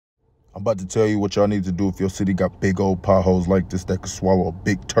I'm about to tell you what y'all need to do if your city got big old potholes like this that could swallow a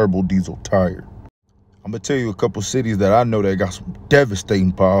big turbo diesel tire. I'm gonna tell you a couple cities that I know that got some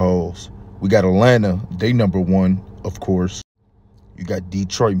devastating potholes. We got Atlanta, they #1, of course. You got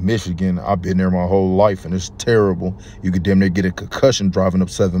Detroit, Michigan. I've been there my whole life and it's terrible. You could damn near get a concussion driving up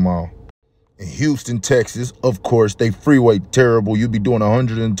 7 Mile. In Houston, Texas, of course, they freeway terrible. You be doing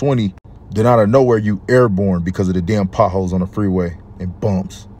 120. Then out of nowhere, you airborne because of the damn potholes on the freeway and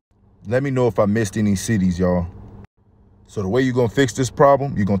bumps. Let me know if I missed any cities, y'all. So the way you're gonna fix this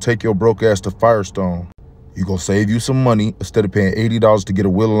problem, you're gonna take your broke ass to Firestone. You're gonna save you some money instead of paying $80 to get a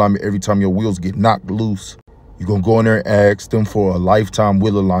wheel alignment every time your wheels get knocked loose. You're gonna go in there and ask them for a lifetime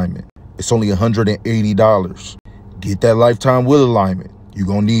wheel alignment. It's only $180. Get that lifetime wheel alignment. You're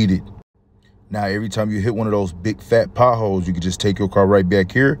gonna need it. Now, every time you hit one of those big fat potholes, you can just take your car right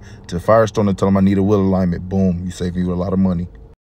back here to Firestone and tell them I need a wheel alignment. Boom, you save you a lot of money.